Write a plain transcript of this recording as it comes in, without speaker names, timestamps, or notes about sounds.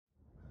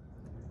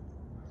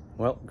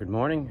Well, good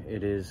morning.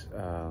 It is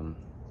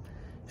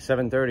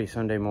 7:30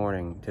 Sunday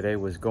morning. Today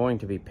was going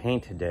to be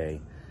paint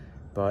day,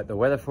 but the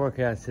weather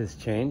forecast has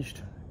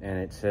changed, and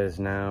it says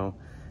now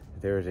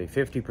there is a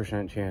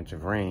 50% chance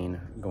of rain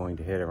going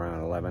to hit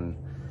around 11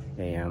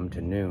 a.m.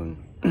 to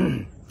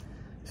noon.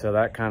 So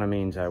that kind of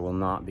means I will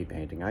not be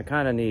painting. I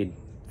kind of need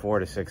 4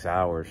 to 6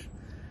 hours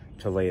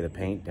to lay the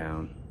paint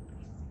down.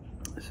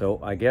 So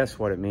I guess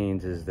what it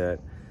means is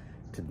that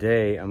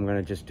today I'm going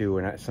to just do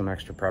some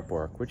extra prep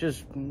work, which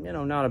is,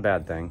 not a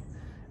bad thing.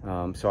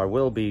 So I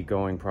will be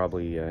going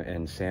probably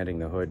and sanding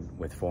the hood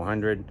with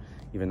 400,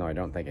 even though I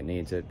don't think it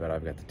needs it, but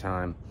I've got the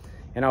time.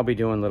 And I'll be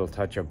doing little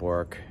touch-up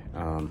work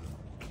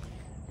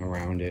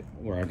around it,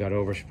 where I got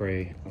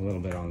overspray a little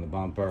bit on the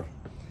bumper.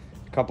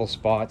 A couple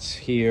spots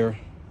here,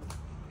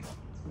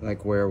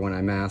 like where when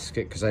I mask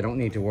it, because I don't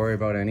need to worry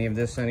about any of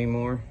this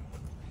anymore.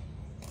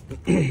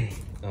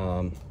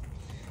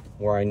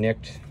 Where I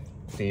nicked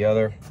the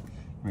other,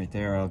 right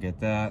there, I'll get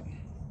that.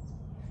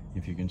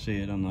 If you can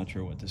see it, I'm not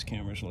sure what this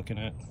camera's looking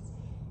at.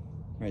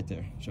 Right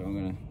there, so I'm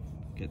gonna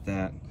get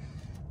that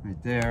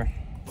right there.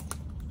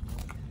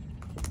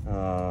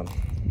 I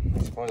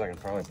suppose I can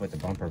probably put the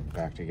bumper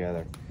back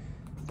together.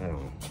 I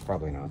don't know,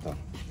 probably not though.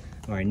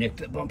 All right, nicked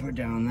the bumper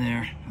down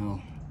there.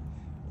 I'll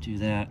do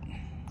that.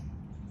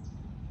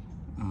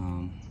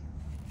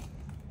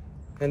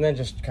 And then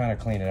just kind of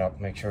clean it up,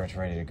 make sure it's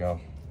ready to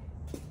go.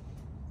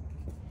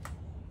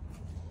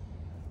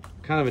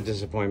 Kind of a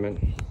disappointment,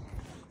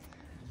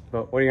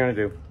 but what are you gonna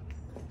do?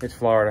 It's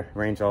Florida,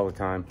 rains all the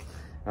time.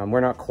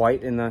 We're not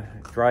quite in the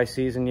dry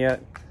season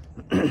yet,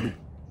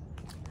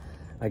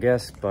 I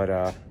guess,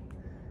 but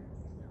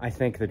I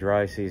think the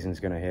dry season's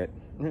gonna hit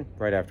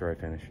right after I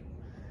finish.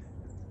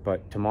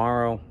 But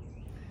tomorrow,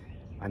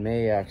 I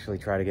may actually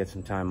try to get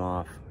some time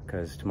off,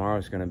 because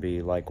tomorrow's gonna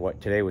be like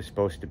what today was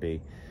supposed to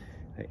be,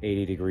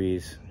 80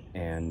 degrees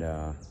and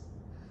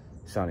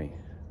sunny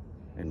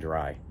and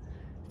dry.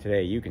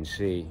 Today, you can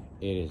see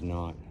it is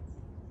not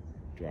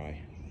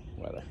dry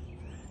weather,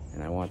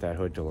 and I want that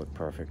hood to look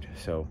perfect.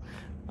 So,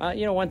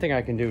 one thing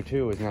I can do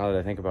too is, now that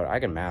I think about it, I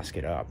can mask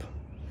it up.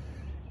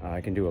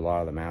 I can do a lot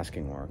of the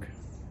masking work,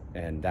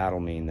 and that'll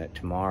mean that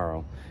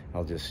tomorrow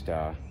I'll just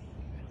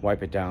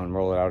wipe it down,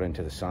 roll it out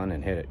into the sun,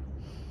 and hit it.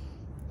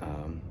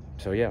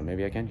 So yeah,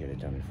 maybe I can get it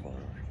done in 4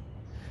 hours.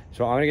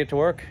 So I'm gonna get to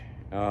work.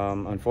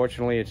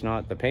 Unfortunately, it's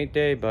not the paint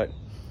day, but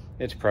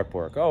it's prep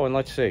work. Oh, and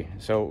let's see.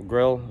 So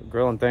grill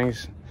and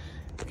things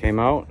came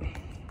out.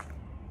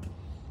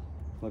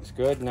 Looks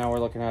good. Now we're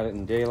looking at it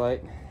in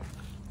daylight,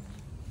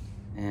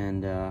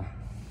 and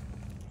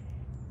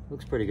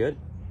looks pretty good.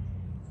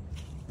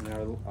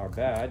 And our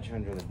badge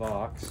under the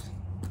box,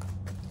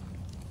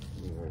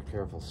 be very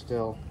careful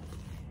still,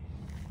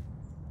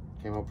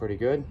 came out pretty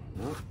good.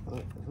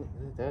 Oh,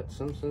 that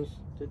Simpsons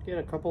did get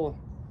a couple of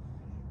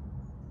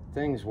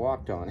things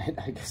walked on it.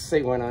 I guess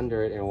they went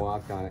under it and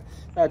walked on it.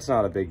 That's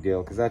not a big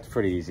deal, because that's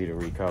pretty easy to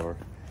recover.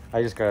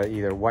 I just gotta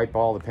either wipe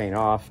all the paint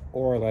off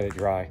or let it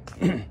dry.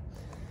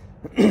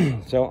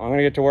 So I'm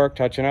gonna get to work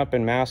touching up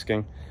and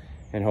masking,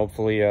 and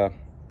hopefully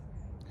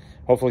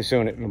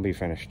soon it will be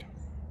finished.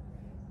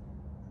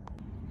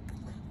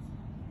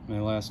 My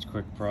last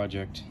quick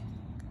project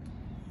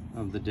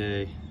of the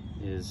day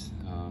is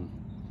I'm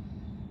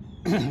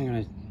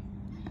gonna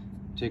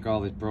take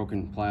all this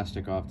broken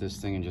plastic off this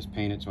thing and just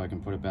paint it so I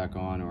can put it back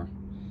on, or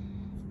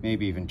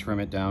maybe even trim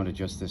it down to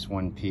just this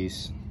one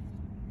piece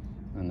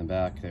on the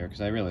back there, because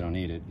I really don't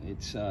need it.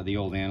 It's the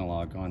old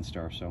analog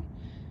OnStar, so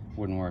it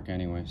wouldn't work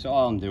anyway. So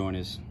all I'm doing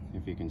is,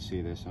 if you can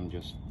see this, I'm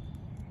just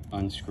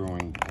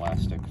unscrewing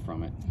plastic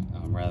from it,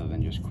 rather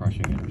than just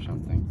crushing it or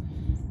something.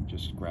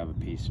 Just grab a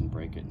piece and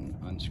break it and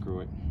unscrew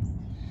it.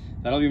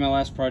 That'll be my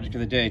last project of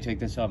the day. Take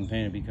this off and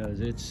paint it, because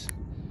it's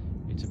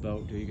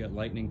about to, you got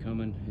lightning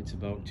coming, it's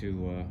about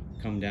to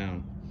come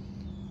down.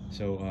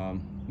 So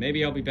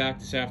maybe I'll be back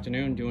this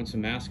afternoon doing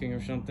some masking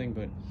or something,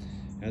 but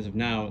as of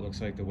now, it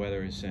looks like the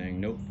weather is saying,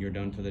 nope, you're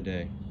done for the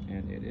day.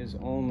 And it is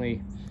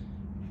only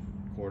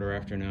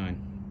 9:15.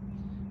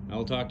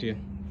 I'll talk to you.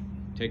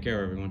 Take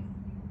care, everyone.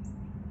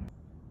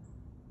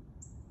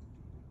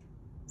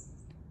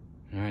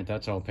 All right,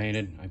 that's all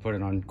painted. I put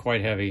it on quite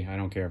heavy. I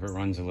don't care if it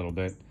runs a little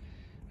bit.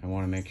 I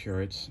want to make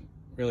sure it's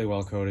really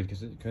well coated,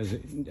 because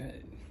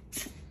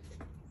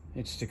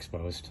it's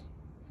exposed.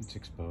 It's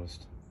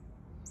exposed.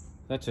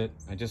 That's it.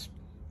 I just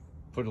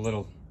put a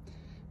little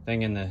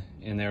thing in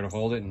there to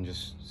hold it, and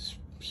just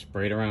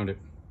sprayed around it.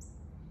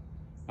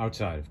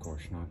 Outside, of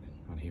course, not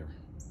here.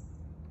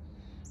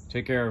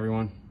 Take care,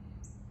 everyone.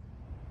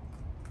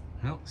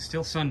 Well,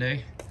 still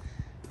Sunday.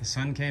 The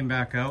sun came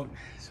back out,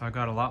 so I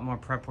got a lot more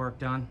prep work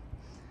done.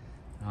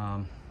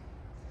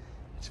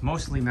 It's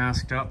mostly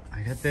masked up.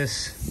 I got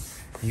this.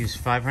 I used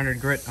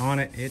 500 grit on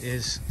it. It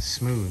is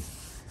smooth.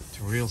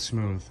 It's real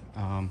smooth.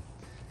 I'm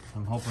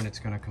hoping it's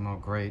gonna come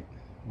out great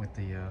with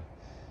the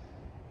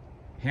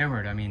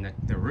hammered. I mean,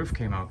 the roof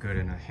came out good,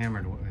 and the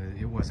hammered,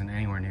 it wasn't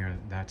anywhere near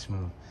that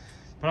smooth.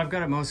 But I've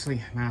got it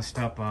mostly masked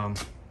up. I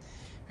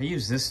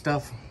used this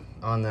stuff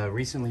on the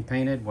recently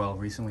painted, well,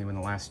 recently in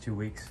the last 2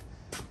 weeks.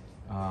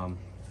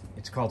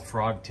 It's called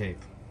frog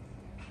tape,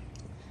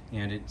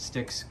 and it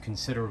sticks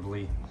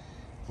considerably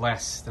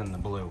less than the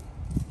blue.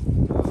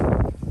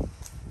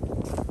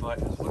 But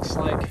it looks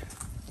like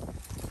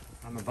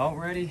I'm about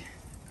ready.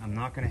 I'm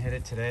not going to hit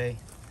it today.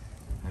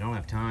 I don't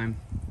have time.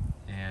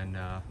 And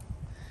I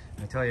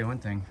tell you one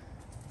thing,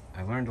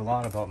 I learned a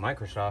lot about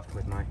Microsoft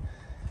with my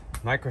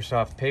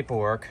Microsoft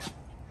paperwork,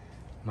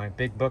 my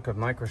big book of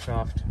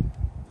Microsoft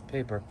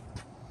paper.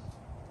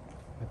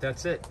 But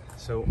that's it.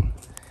 So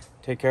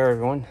take care,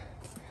 everyone.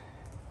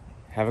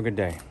 Have a good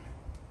day.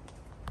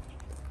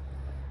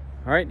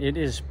 All right, it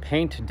is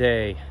paint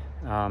day.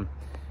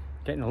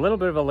 Getting a little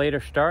bit of a later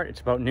start. It's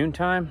about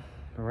noontime.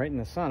 But right in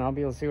the sun, I'll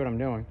be able to see what I'm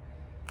doing.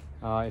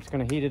 It's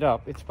going to heat it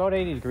up. It's about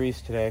 80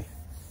 degrees today.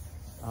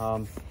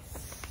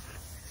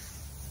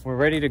 We're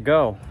ready to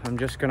go. I'm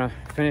just going to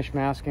finish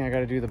masking. I got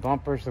to do the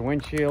bumpers, the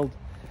windshield,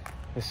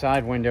 the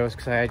side windows,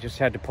 because I just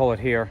had to pull it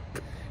here.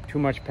 Too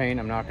much paint.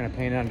 I'm not going to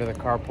paint it under the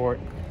carport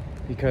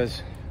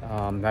because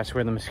that's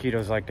where the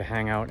mosquitoes like to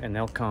hang out, and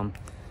they'll come.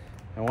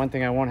 And one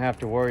thing I won't have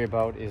to worry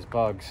about is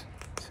bugs.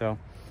 So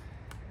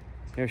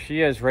here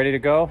she is, ready to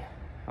go.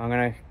 I'm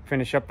going to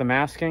finish up the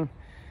masking,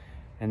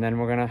 and then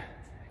we're going to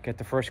get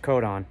the first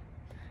coat on.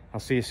 I'll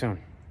see you soon.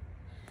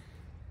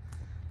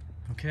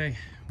 Okay,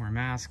 we're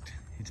masked.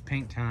 It's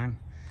paint time.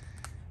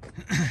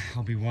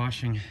 I'll be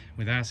washing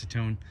with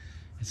acetone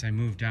as I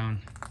move down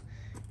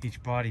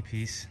each body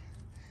piece.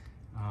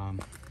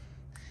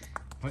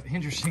 But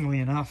interestingly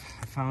enough,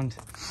 I found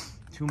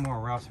 2 more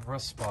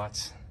rust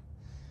spots.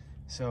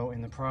 So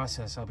in the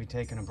process, I'll be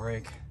taking a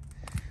break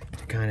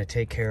to kind of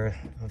take care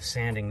of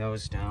sanding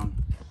those down.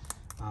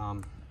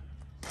 I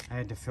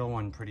had to fill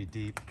one pretty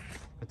deep,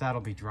 but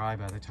that'll be dry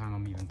by the time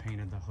I'm even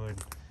painted the hood.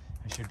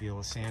 I should be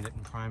able to sand it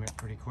and prime it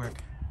pretty quick.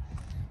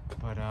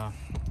 But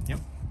yep,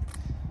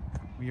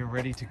 we are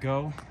ready to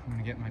go. I'm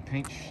gonna get my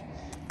paint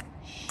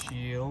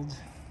shield.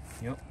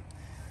 Yep.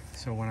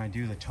 So when I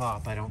do the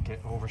top, I don't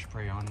get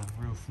overspray on the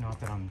roof. Not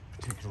that I'm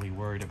particularly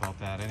worried about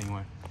that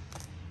anyway.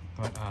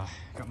 But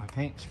got my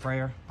paint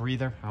sprayer,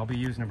 breather. I'll be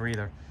using a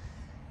breather.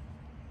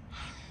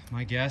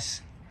 My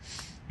guess,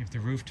 if the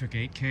roof took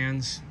 8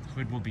 cans,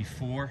 hood will be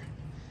 4.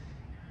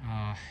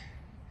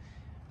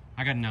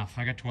 I got enough.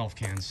 I got 12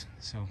 cans.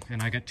 So,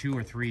 and I got 2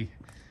 or 3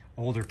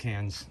 older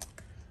cans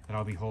that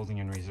I'll be holding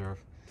in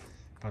reserve.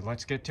 But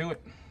let's get to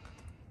it.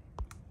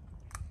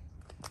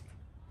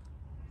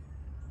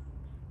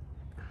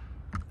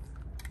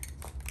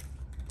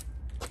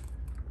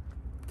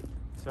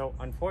 So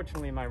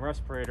unfortunately my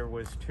respirator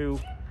was too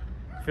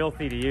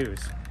filthy to use,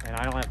 and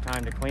I don't have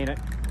time to clean it.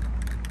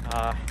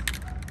 I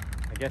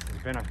guess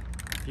it's been a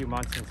few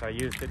months since I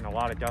used it and a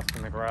lot of dust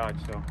in the garage,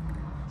 so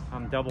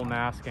I'm double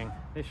masking.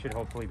 This should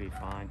hopefully be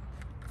fine.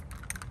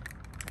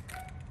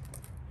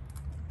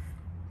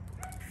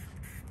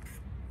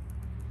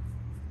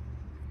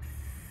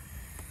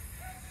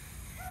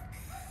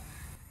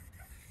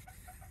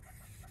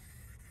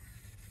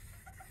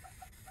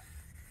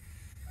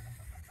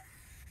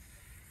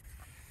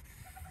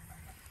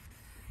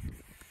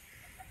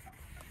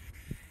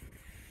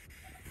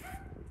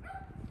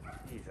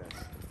 Jesus.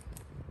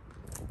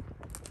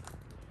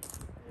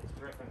 It's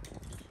dripping.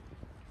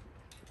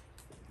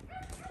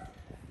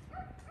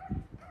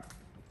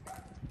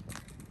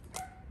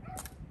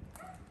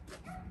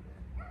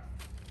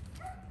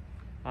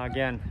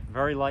 Again,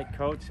 very light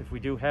coats. If we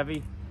do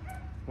heavy,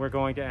 we're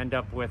going to end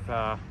up with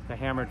the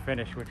hammered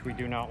finish, which we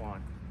do not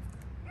want.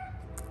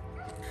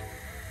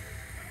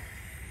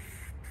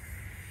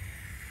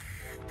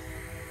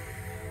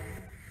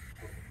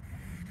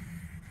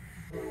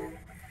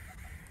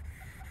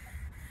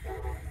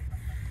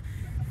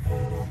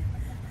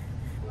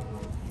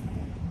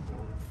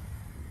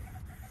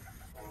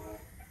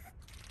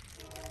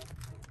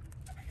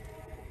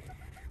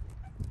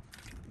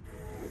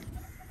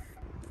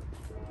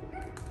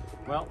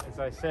 Well, as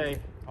I say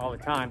all the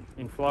time,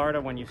 in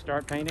Florida, when you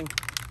start painting,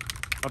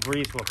 a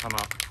breeze will come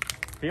up.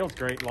 Feels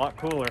great, a lot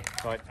cooler,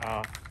 but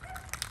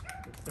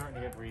it's starting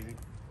to get breezy.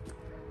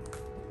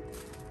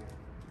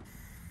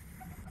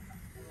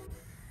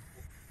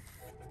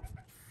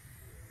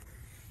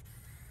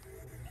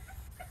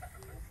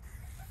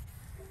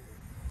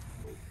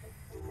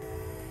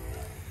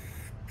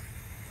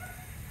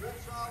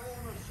 That's all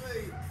I want to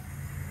see.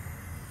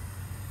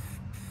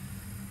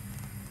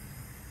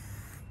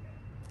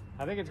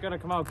 I think it's going to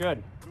come out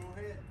good. Go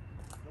ahead.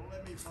 Don't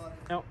let me pause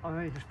it. No,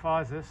 let me just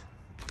pause this.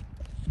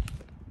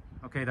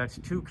 Okay, that's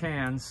 2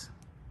 cans.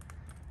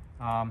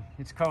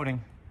 It's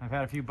coating. I've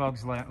had a few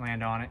bugs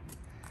land on it,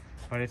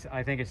 but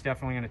I think it's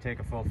definitely going to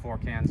take a full 4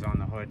 cans on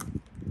the hood.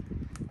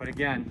 But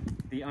again,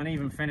 the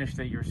uneven finish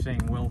that you're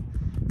seeing will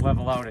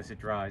level out as it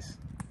dries.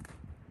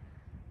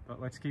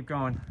 But let's keep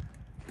going.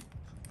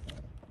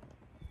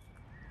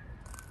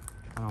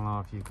 I don't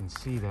know if you can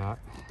see that,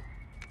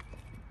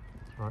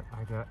 but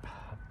I got,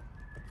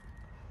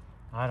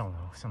 I don't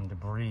know, some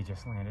debris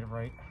just landed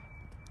right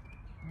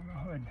on the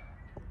hood.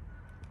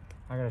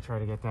 I gotta try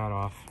to get that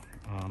off.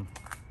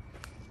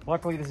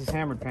 Luckily this is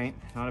hammered paint,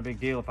 not a big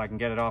deal if I can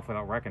get it off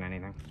without wrecking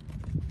anything.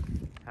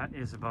 That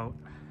is about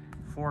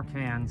 4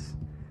 cans,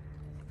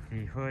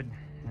 the hood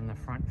and the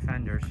front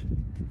fenders.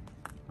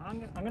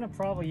 I'm gonna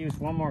probably use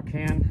 1 more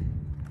can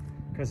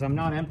because I'm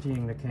not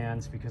emptying the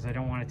cans because I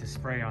don't want it to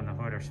spray on the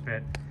hood or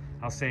spit.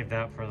 I'll save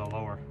that for the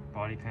lower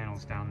body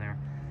panels down there.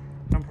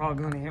 I'm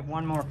probably going to hit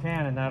 1 more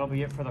can and that'll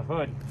be it for the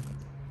hood.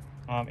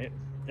 It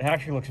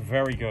actually looks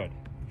very good.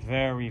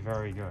 Very,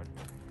 very good.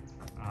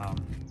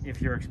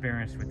 If you're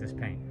experienced with this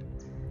paint.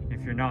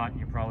 If you're not,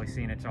 you've probably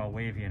seen it's all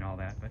wavy and all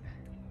that, but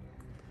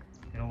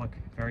it'll look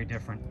very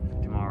different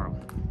tomorrow.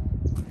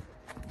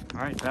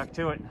 All right, back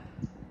to it.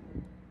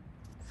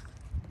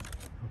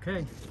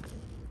 Okay.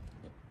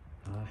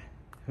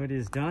 Hood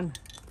is done.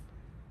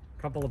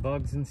 A couple of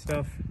bugs and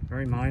stuff,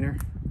 very minor.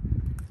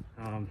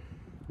 Up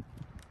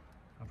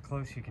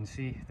close you can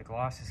see the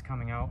gloss is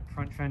coming out.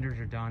 Front fenders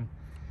are done.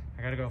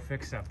 I gotta go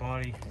fix that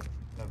body,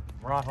 the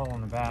rot hole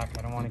in the back.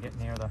 I don't want to get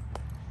near the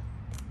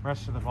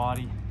rest of the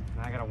body.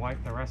 And I gotta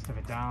wipe the rest of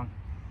it down.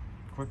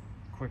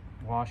 Quick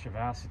wash of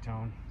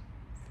acetone,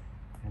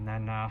 and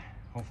then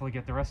hopefully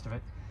get the rest of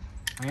it.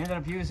 I ended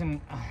up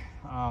using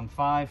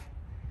 5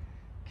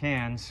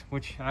 cans,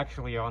 which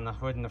actually on the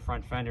hood and the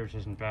front fenders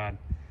isn't bad,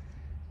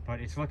 but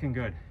it's looking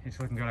good. It's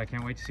looking good. I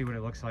can't wait to see what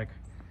it looks like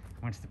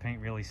once the paint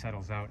really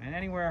settles out. And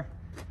anywhere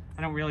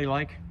I don't really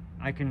like,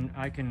 I can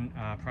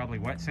probably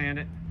wet sand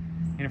it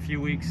in a few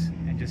weeks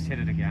and just hit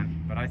it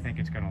again, but I think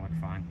it's gonna look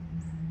fine.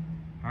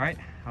 All right,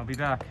 I'll be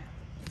back.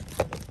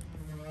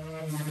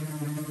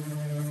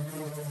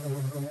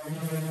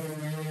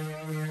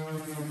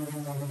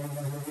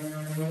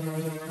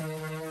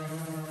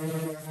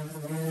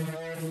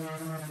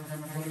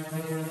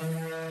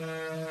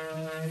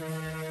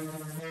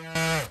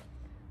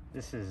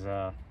 This is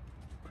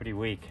pretty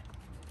weak.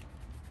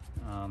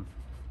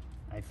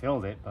 I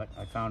filled it, but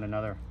I found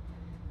another,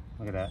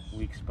 look at that,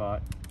 weak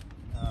spot.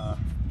 I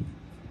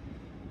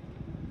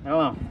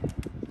don't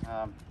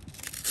know.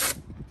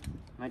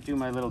 Might do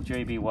my little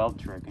JB weld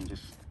trick and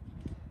just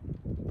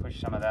push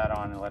some of that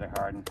on and let it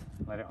harden,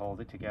 let it hold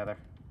it together.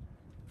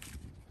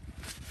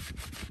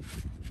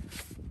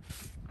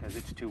 Because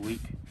it's too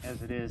weak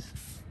as it is.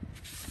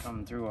 It's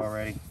coming through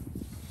already.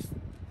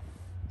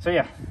 So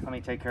yeah, let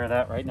me take care of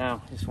that right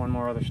now. Just 1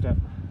 more other step.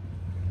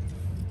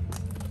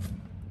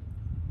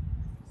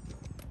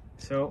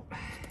 So,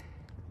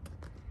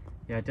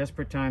 yeah,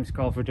 desperate times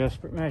call for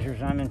desperate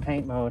measures. I'm in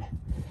paint mode,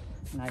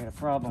 and I got a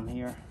problem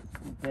here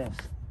with this.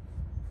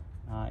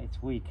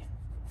 It's weak.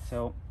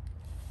 So,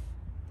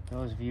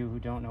 those of you who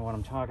don't know what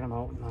I'm talking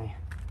about with my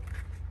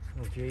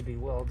little JB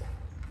weld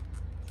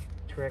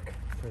trick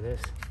for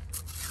this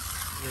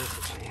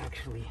is I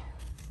actually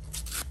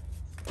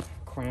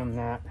cram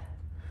that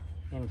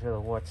into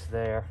what's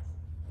there,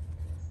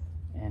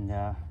 and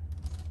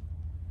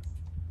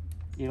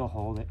it'll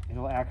hold it.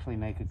 It'll actually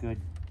make a good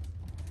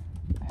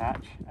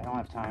patch. I don't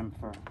have time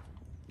for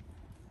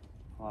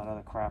a lot of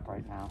other crap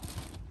right now.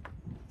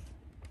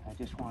 I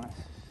just want to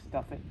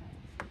stuff it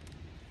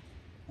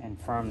and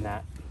firm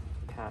that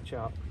patch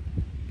up.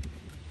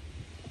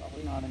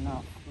 Probably not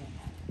enough, but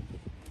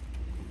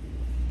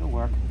it'll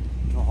work.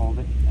 It'll hold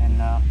it,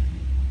 and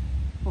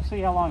we'll see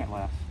how long it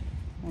lasts.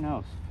 Who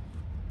knows?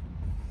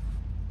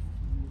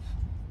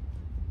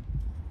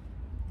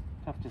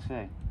 Tough to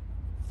say,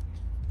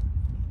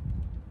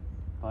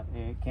 but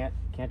it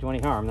can't do any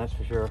harm, that's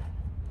for sure.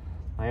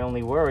 My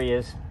only worry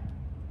is,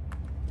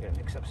 I gotta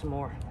mix up some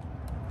more.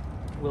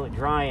 Will it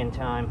dry in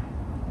time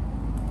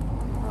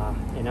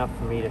enough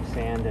for me to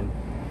sand and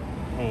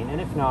paint?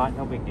 And if not,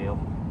 no big deal.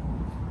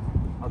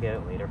 I'll get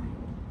it later.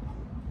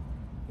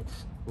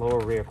 It's lower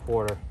rear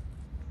quarter,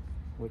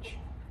 which,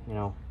 you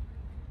know,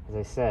 as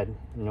I said,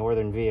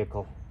 northern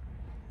vehicle,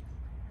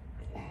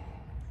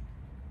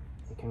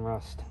 it can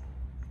rust.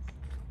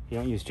 You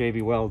don't use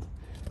JB Weld,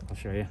 I'll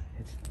show you.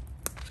 It's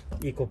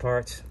equal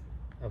parts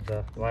of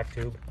the black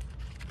tube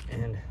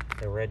and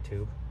the red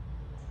tube.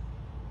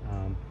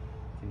 Can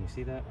you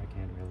see that? I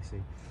can't really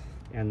see.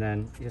 And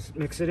then just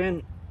mix it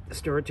in,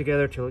 stir it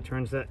together till it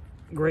turns that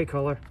gray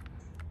color,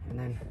 and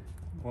then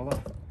voila,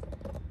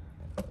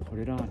 put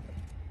it on.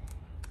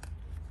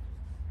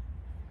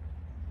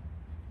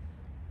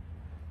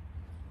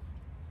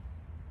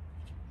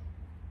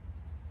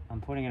 I'm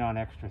putting it on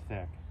extra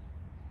thick.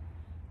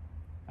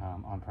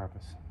 On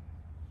purpose.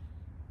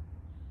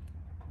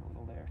 Put a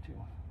little there too.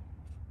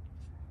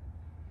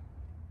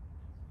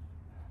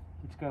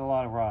 It's got a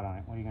lot of rot on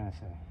it. What are you gonna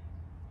say?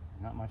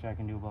 Not much I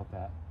can do about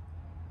that.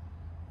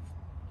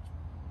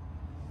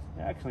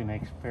 It actually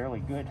makes fairly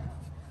good.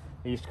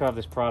 They used to have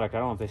this product, I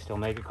don't know if they still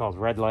make it, called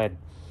red lead.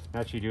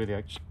 That's you do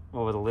the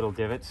over the little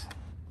divots.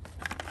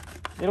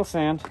 It'll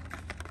sand.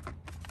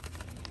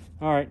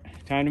 All right,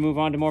 time to move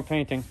on to more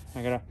painting.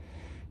 I'm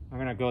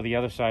gonna go the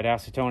other side,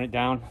 acetone it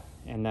down,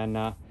 and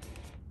then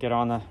get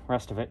on the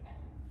rest of it.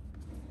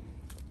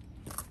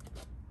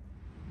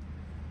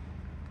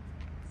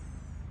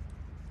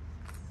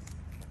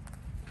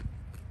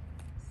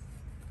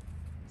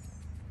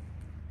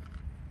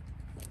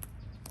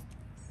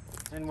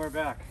 And we're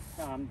back.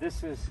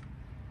 This is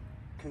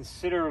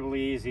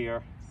considerably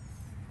easier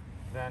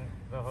than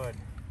the hood.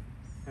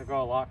 It'll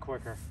go a lot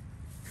quicker.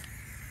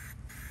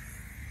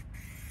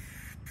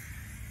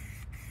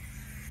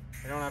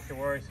 I don't have to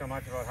worry so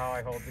much about how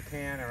I hold the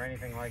can or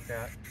anything like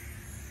that.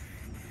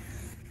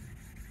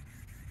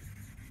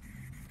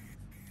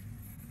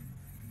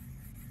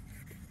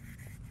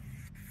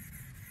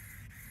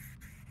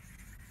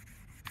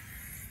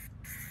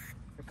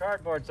 The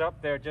cardboard's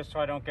up there just so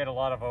I don't get a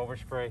lot of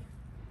overspray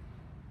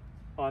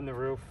on the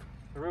roof.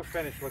 The roof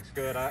finish looks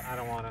good. I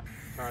don't want to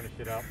tarnish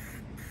it up.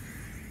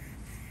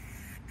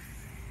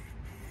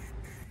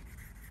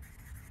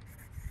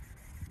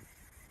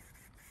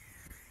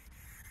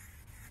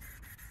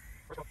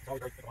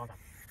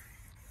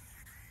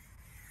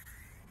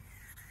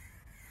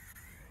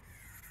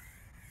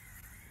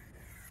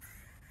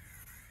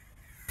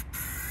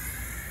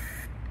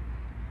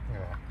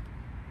 Yeah.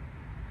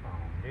 Come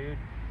on, dude.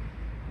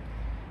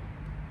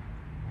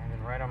 And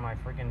then right on my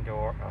freaking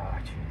door. Oh,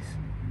 jeez.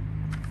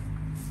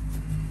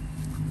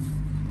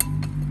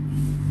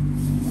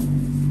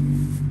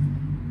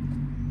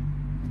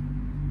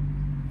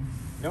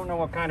 Don't know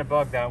what kind of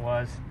bug that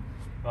was,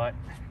 but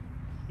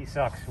he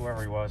sucks,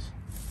 whoever he was.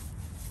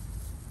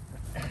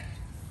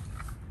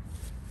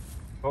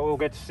 But we'll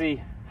get to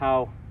see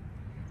how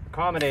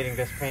accommodating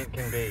this paint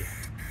can be,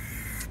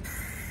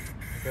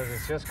 because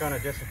it's just going to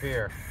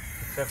disappear,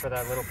 except for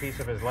that little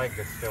piece of his leg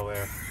that's still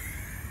there.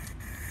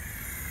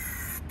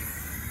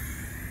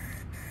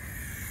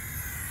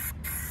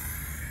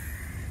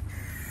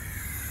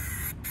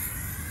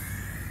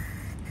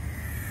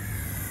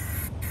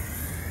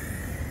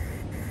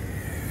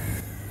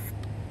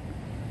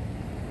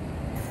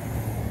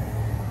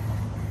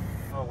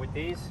 Oh, with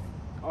these,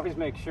 always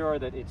make sure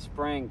that it's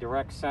spraying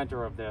direct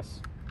center of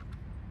this.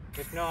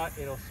 If not,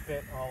 it'll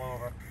spit all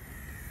over.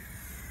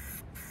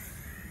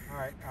 All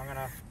right, I'm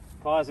gonna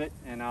pause it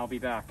and I'll be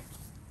back.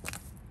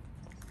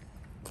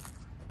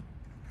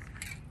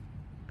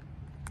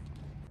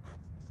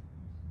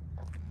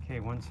 Okay,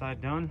 one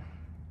side done.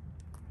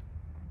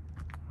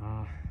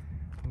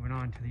 Moving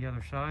on to the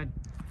other side.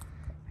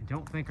 I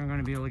don't think I'm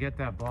gonna be able to get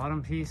that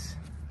bottom piece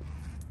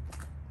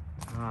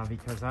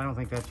because I don't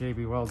think that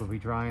JB weld will be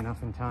dry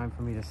enough in time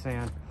for me to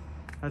sand.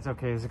 That's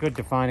okay, there's a good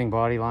defining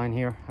body line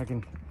here. I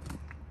can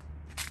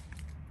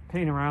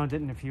paint around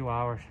it in a few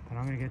hours, but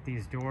I'm gonna get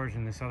these doors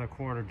and this other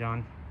quarter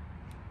done.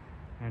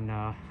 And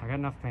I got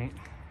enough paint.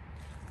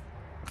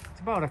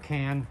 It's about a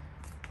can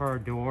per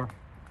door.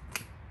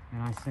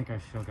 And I think I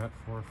still got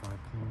 4 or 5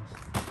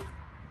 cans.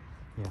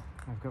 Yeah,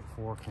 I've got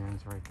 4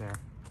 cans right there.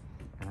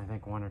 And I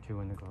think 1 or 2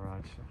 in the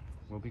garage, so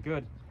we'll be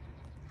good.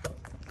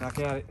 Back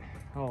at it.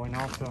 Oh, and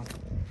also,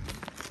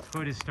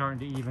 hood is starting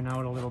to even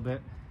out a little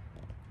bit.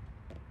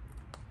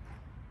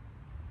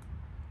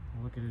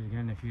 I'll look at it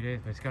again in a few days,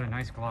 but it's got a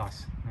nice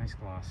gloss. Nice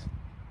gloss.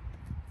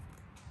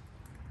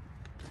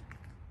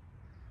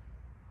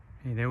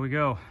 Hey, there we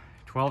go.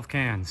 12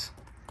 cans.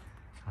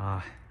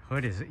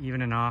 Hood is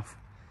evening off.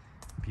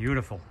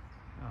 Beautiful.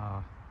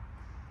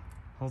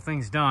 Whole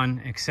thing's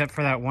done, except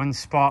for that one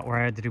spot where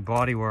I had to do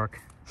body work.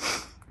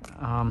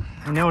 I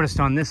noticed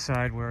on this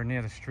side, where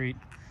near the street,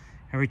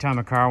 every time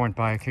a car went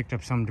by, I kicked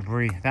up some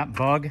debris. That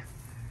bug,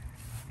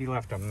 he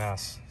left a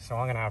mess. So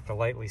I'm gonna have to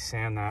lightly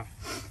sand that.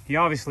 He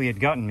obviously had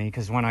gotten me,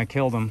 because when I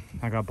killed him,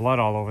 I got blood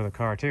all over the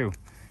car too.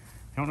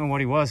 Don't know what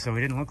he was, so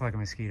he didn't look like a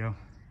mosquito.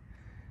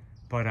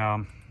 But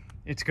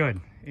it's good.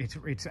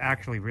 It's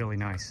actually really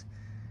nice.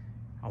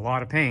 A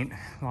lot of paint,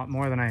 a lot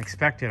more than I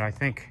expected. I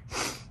think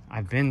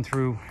I've been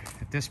through,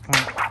 at this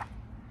point,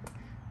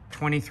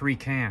 23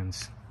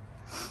 cans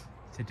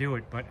to do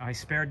it, but I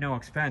spared no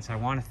expense. I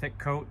want a thick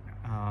coat.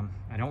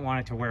 I don't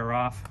want it to wear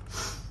off.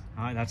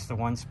 That's the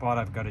one spot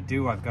I've got to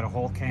do. I've got a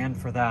whole can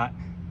for that.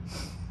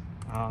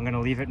 I'm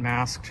gonna leave it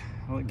masked.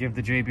 I'll give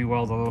the JB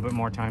weld a little bit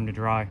more time to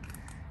dry,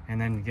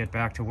 and then get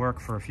back to work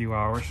for a few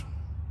hours,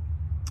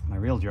 my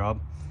real job,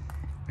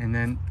 and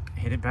then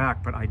hit it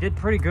back. But I did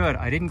pretty good.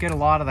 I didn't get a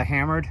lot of the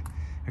hammered.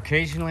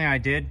 Occasionally I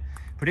did,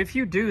 but if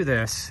you do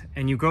this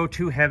and you go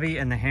too heavy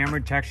and the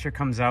hammered texture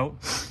comes out,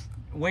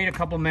 wait a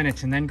couple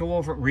minutes and then go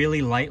over it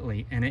really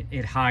lightly, and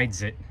it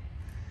hides it.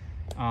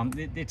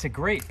 It's a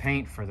great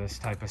paint for this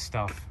type of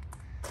stuff.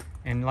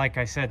 And like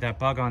I said, that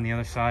bug on the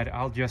other side,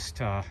 I'll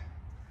just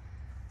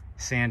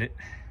sand it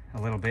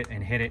a little bit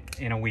and hit it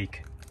in a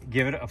week.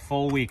 Give it a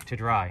full week to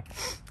dry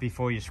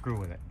before you screw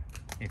with it.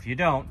 If you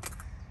don't,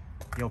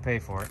 you'll pay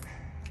for it.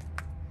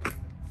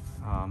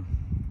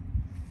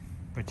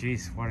 But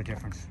geez, what a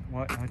difference.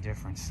 What a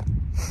difference.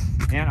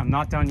 And I'm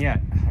not done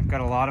yet. I've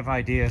got a lot of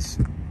ideas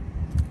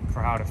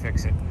for how to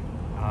fix it.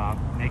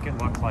 Make it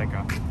look like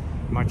a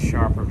much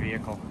sharper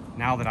vehicle.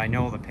 Now that I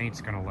know the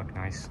paint's gonna look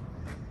nice.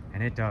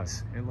 And it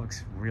does. It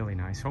looks really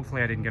nice.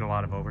 Hopefully I didn't get a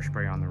lot of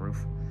overspray on the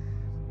roof.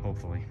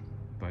 Hopefully.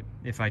 But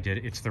if I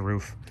did, it's the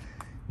roof.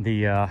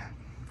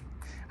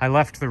 I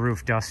left the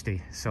roof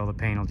dusty, so the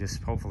paint will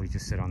just hopefully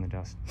just sit on the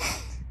dust.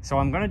 So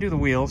I'm gonna do the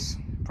wheels,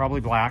 probably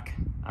black.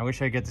 I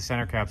wish I could get the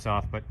center caps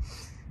off, but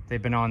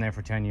they've been on there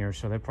for 10 years,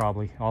 so they're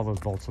probably, all those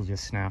bolts will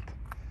just snap.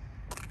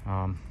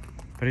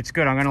 But it's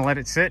good. I'm gonna let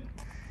it sit,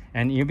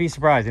 And you'll be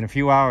surprised, in a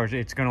few hours,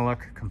 it's gonna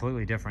look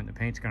completely different. The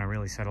paint's gonna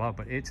really settle out,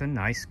 but it's a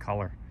nice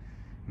color.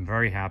 I'm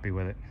very happy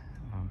with it.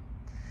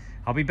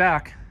 I'll be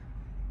back.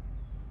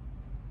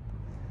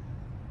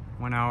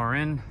 1 hour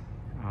in.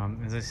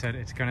 As I said,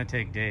 it's gonna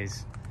take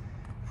days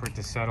for it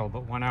to settle,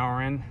 but 1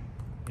 hour in,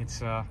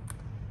 it's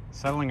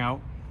settling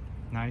out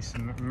nice.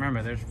 And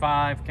remember, there's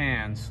 5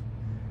 cans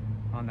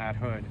on that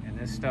hood, and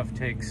this stuff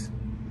takes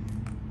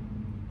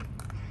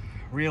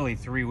really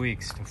 3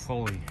 weeks to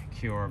fully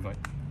cure, but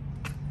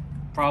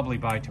probably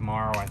by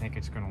tomorrow I think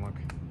it's going to look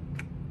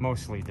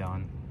mostly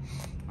done.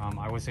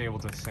 I was able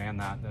to sand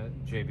that, the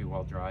JB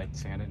Weld dried,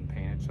 sand it and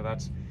paint it, so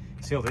that's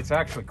sealed. It's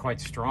actually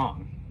quite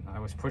strong. I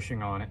was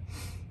pushing on it.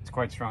 It's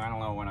quite strong. I don't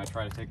know, when I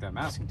try to take that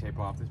masking tape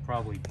off, there's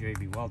probably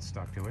JB Weld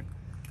stuck to it.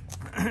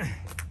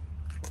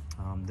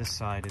 This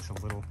side is a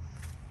little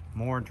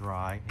more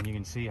dry, and you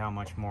can see how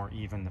much more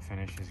even the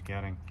finish is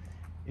getting.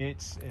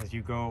 It's as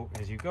you go,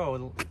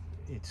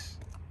 it's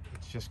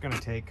just going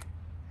to take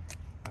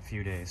a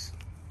few days,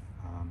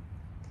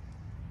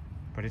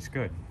 but it's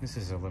good. This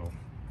is a little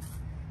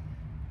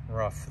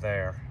rough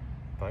there,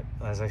 but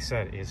as I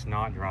said, it's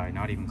not dry,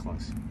 not even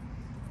close,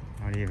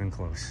 not even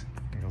close.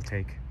 It'll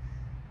take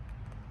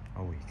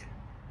a week,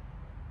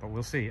 but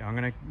we'll see. I'm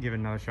gonna give it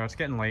another shot. It's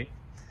getting late,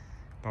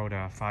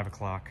 about 5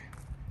 o'clock,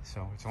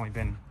 so it's only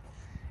been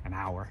an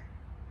hour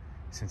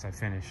since I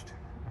finished.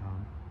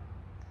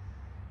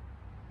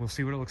 We'll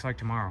see what it looks like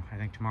tomorrow. I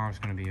think tomorrow's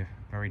going to be a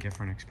very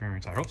different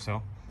experience. I hope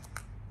so.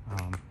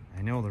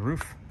 I know the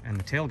roof and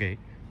the tailgate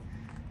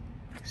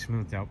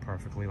smoothed out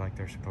perfectly like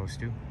they're supposed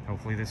to.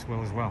 Hopefully this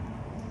will as well.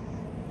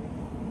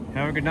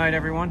 Have a good night,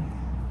 everyone.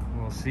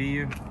 We'll see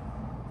you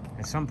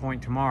at some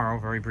point tomorrow,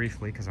 very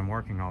briefly, because I'm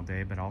working all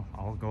day, but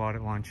I'll go out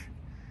at lunch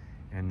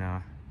and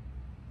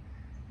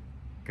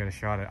get a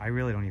shot at it. I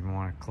really don't even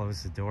want to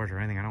close the doors or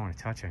anything. I don't want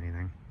to touch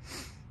anything,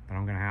 but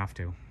I'm going to have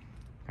to.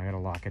 I got to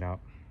lock it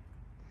up.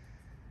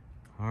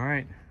 All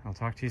right, I'll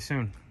talk to you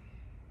soon.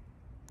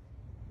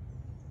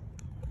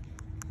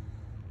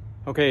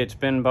 Okay, it's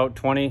been about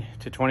 20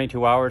 to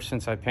 22 hours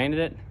since I painted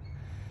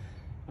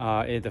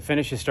it. The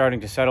finish is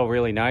starting to settle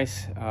really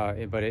nice,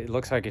 but it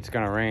looks like it's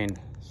gonna rain.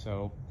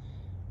 So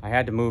I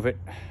had to move it.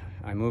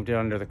 I moved it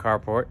under the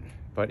carport,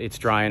 but it's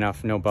dry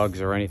enough. No bugs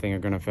or anything are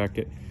gonna affect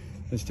it.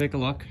 Let's take a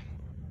look.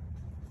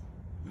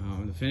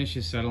 The finish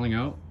is settling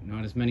out.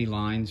 Not as many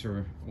lines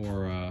or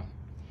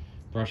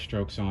brush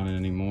strokes on it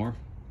anymore.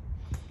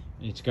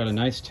 It's got a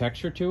nice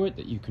texture to it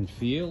that you can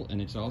feel,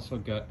 and it's also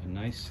got a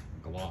nice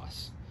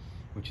gloss,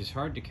 which is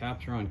hard to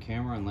capture on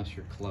camera unless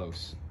you're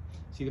close.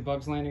 See the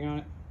bugs landing on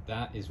it?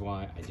 That is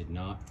why I did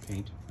not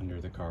paint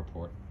under the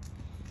carport.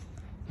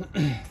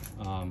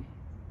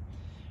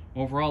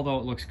 Overall, though,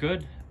 it looks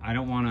good. I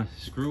don't want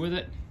to screw with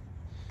it.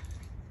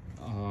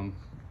 I'm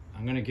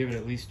going to give it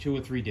at least 2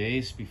 or 3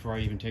 days before I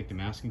even take the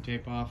masking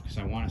tape off, because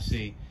I want to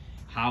see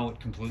how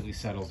it completely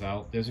settles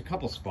out. There's a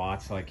couple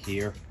spots like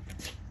here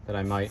that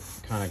I might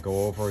kind of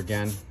go over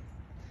again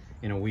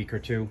in a week or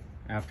two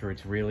after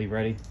it's really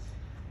ready,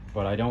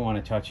 but I don't want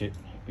to touch it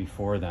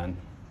before then.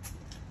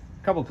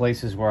 A couple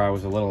places where I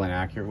was a little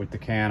inaccurate with the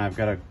can. I've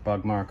got a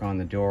bug mark on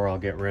the door I'll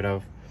get rid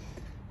of.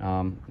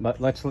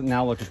 But let's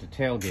now look at the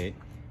tailgate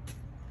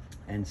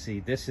and see.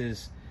 This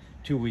is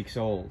 2 weeks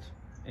old,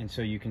 and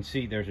so you can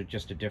see there's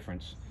just a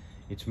difference.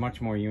 It's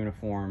much more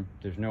uniform.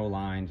 There's no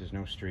lines, there's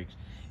no streaks.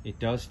 It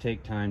does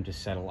take time to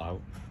settle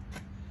out.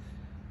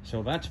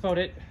 So that's about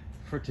it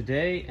for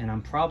today, and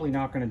I'm probably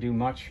not going to do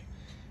much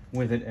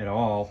with it at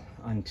all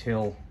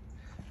until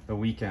the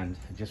weekend.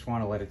 I just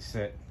want to let it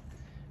sit.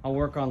 I'll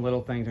work on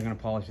little things. I'm going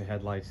to polish the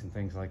headlights and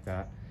things like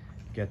that,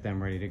 get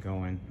them ready to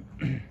go in.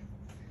 And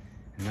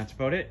that's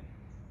about it.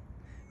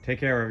 Take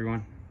care,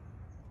 everyone.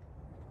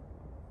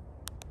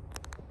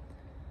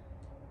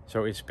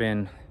 So it's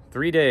been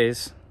 3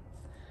 days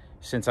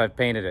since I've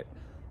painted it.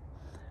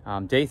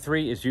 Day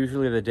 3 is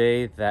usually the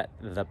day that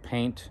the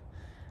paint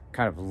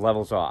kind of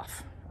levels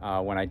off.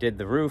 When I did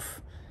the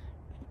roof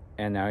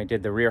and I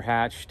did the rear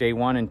hatch, day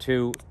 1 and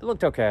 2, it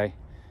looked okay,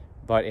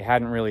 but it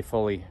hadn't really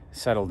fully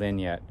settled in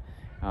yet.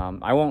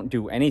 I won't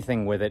do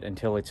anything with it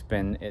until it's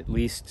been at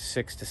least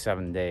 6 to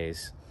 7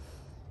 days.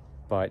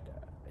 But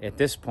at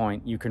this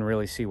point, you can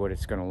really see what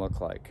it's going to look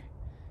like.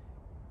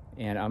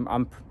 And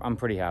I'm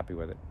pretty happy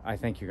with it. I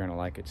think you're going to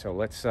like it. So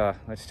let's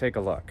take a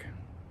look.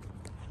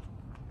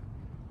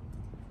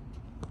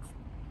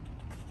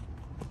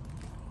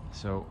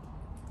 So,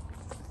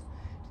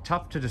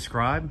 tough to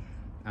describe.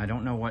 I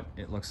don't know what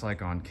it looks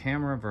like on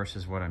camera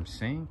versus what I'm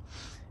seeing.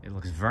 It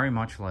looks very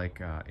much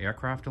like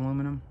aircraft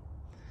aluminum.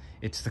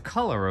 It's the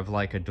color of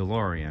like a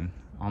DeLorean,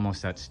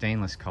 almost that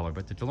stainless color,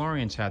 but the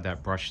DeLoreans had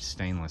that brushed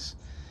stainless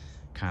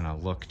kind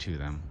of look to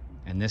them.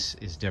 And this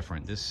is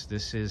different.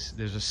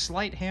 There's a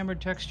slight hammered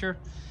texture.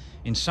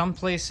 In some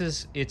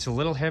places, it's a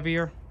little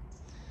heavier.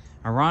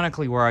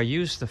 Ironically, where I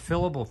used the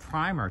fillable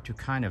primer to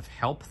kind of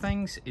help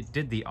things, it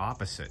did the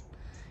opposite.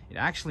 It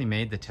actually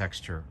made the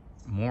texture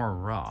more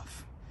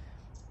rough.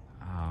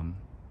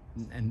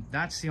 And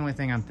that's the only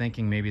thing I'm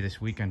thinking maybe this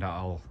weekend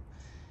I'll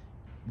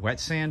wet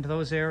sand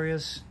those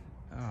areas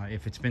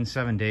if it's been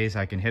 7 days,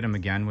 I can hit them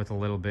again with a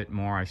little bit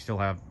more. I still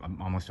have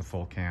almost a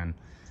full can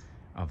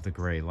of the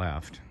gray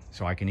left,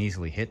 so I can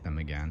easily hit them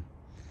again.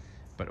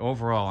 But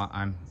overall,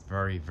 I'm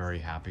very, very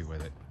happy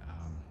with it.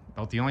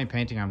 About the only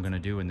painting I'm going to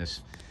do in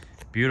this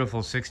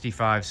beautiful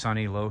 65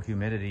 sunny, low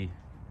humidity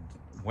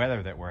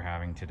weather that we're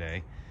having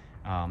today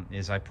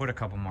is I put a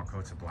couple more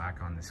coats of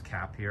black on this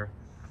cap here.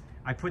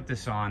 I put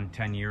this on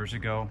 10 years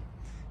ago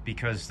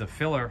because the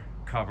filler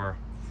cover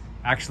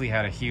actually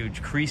had a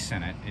huge crease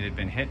in it. It had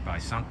been hit by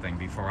something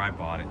before I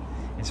bought it.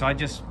 And so I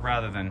just,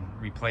 rather than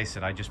replace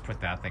it, I just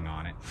put that thing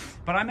on it.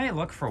 But I may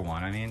look for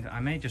one. I mean, I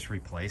may just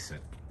replace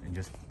it and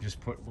just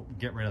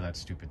get rid of that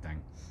stupid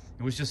thing.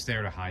 It was just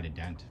there to hide a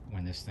dent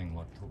when this thing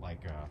looked like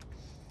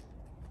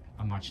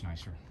a much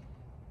nicer.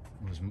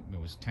 It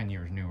was 10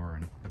 years newer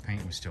and the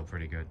paint was still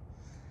pretty good.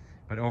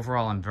 But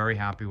overall, I'm very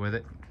happy with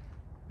it.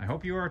 I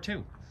hope you are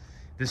too.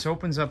 This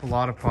opens up a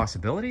lot of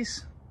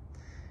possibilities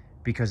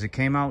because it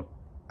came out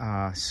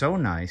so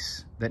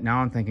nice that now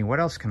I'm thinking, what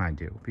else can I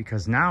do?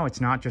 Because now it's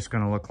not just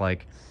going to look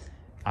like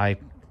I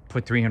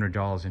put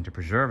 $300 into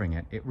preserving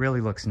it. It really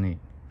looks neat.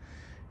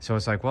 So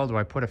it's like, well, do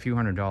I put a few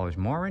 $100s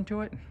more into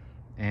it?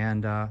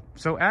 And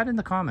so add in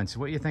the comments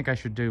what you think I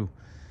should do.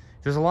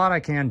 There's a lot I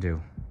can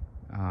do.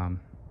 I'm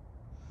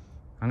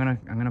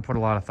gonna put a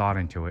lot of thought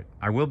into it.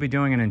 I will be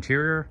doing an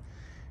interior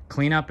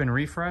cleanup and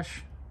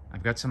refresh.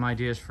 I've got some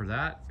ideas for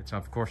that. It's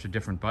of course a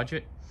different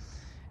budget.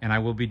 And I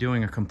will be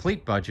doing a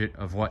complete budget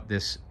of what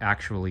this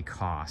actually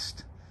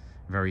cost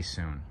very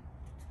soon.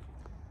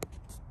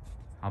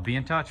 I'll be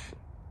in touch.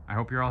 I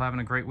hope you're all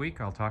having a great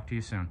week. I'll talk to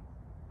you soon.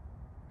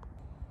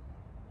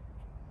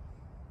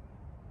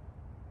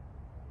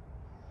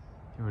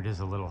 Here it is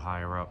a little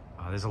higher up.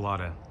 There's a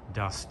lot of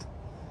dust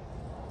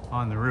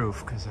on the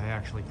roof because I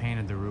actually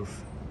painted the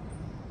roof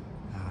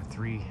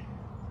 3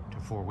 to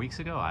 4 weeks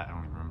ago. I don't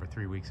even remember,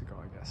 3 weeks ago,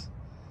 I guess.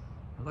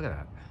 But look at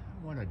that.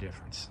 What a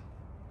difference.